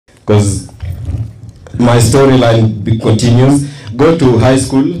because my storyline continues. Go to high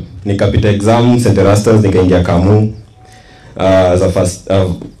school, nikapita exam, St. Erastus, nikaingia Kamu as a first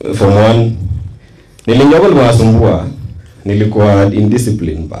form 1. Nilikuwa nasumbua, nilikuwa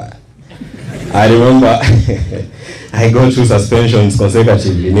indisciplined bad. I remember I got through suspensions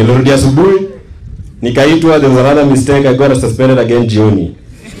consecutively. Nilirudia asubuhi, nikaitwa, there was another mistake, I got suspended again jioni.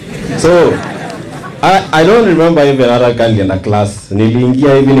 So I don't remember even other kind in a class.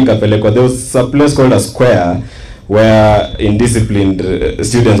 Niliingia hivi nikapelekwa, there was a place called a square where indisciplined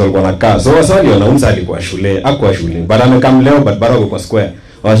students walikuwa nakaa. So wasali wanaumsa alikuwa shule, hakuwa shule, but amekam leo but bado kwa square.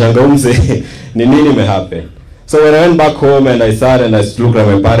 Washanga umse ni nini mehappen. So when I went back home and I sat and I looked at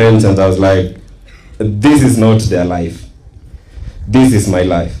my parents and I was like, this is not their life. This is my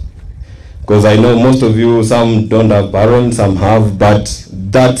life. Because I know most of you, some don't have parents, some have, but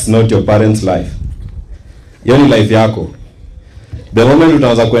that's not your parents' life. Yoni life yako. The moment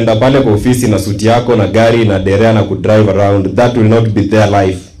utaanza kwenda pale kwa ofisi na suti yako na gari na derea na kudrive around, that will not be their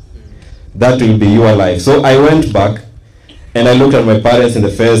life. That will be your life. So I went back and I looked at my parents in the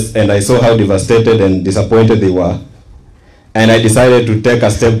face and I saw how devastated and disappointed they were. And I decided to take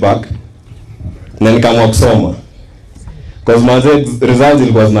a step back. Na nikaamua kusoma. Because my results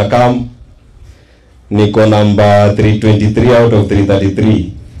ilikuwa zinakam, niko number 323 out of 333.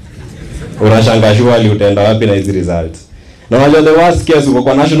 Unashanga shwali utaenda wapi na hizi results. Na unajua the worst case uko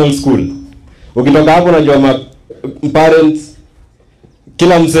kwa national school. Ukitoka hapo unajua parents,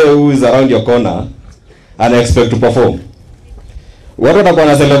 kila msee who is around your corner ana expect to perform. Watu watakuwa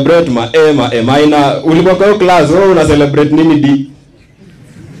na celebrate ma A minor, ulikuwa kwa class wewe una celebrate nini D?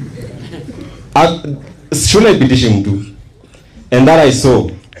 Shule ipitishi mtu. And that I saw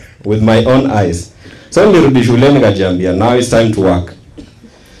with my own eyes. So nilirudi shule nikajiambia now it's time to work.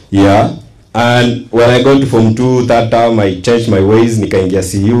 Yeah. And when I got to Form 2, that time I changed my ways, nikaingia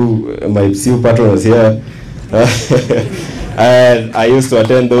CU, my CU patron was here. And I used to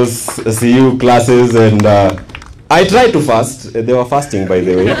attend those CU classes and I tried to fast. They were fasting, by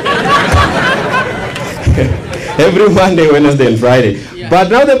the way. Every Monday, Wednesday and Friday. Yeah.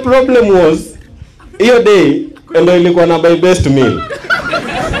 But now the problem was, hiyo day, ndo ilikuwa na my best meal.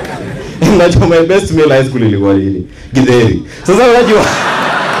 Najua my best meal high school ilikuwa hili, githeri. Sasa unajua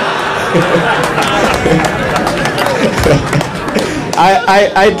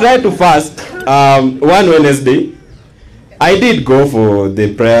I tried to fast one Wednesday. I did go for the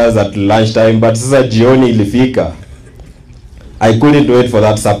prayers at lunchtime, but sasa jioni ilifika. I couldn't wait for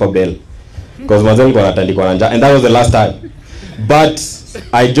that supper bell because mazeli nilikuwa natandikwa na njaa, and that was the last time. But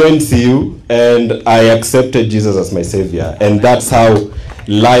I joined CU and I accepted Jesus as my savior, and that's how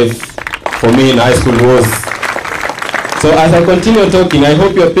life for me in high school was. So as I continue talking, I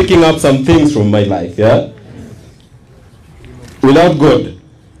hope you're picking up some things from my life, yeah? Without God,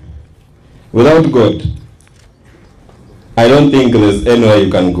 I don't think there's anywhere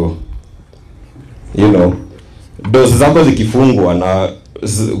you can go. You know, doors zako zikifungwa na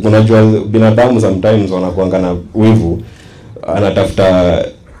unajua binadamu sometimes wanakuanga na wivu, anatafuta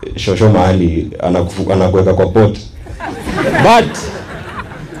shosho mahali anakuweka kwa pot. But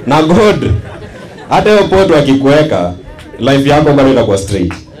na God, hata hiyo pot wakikuweka, life yako bado itakuwa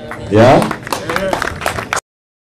straight. Yeah?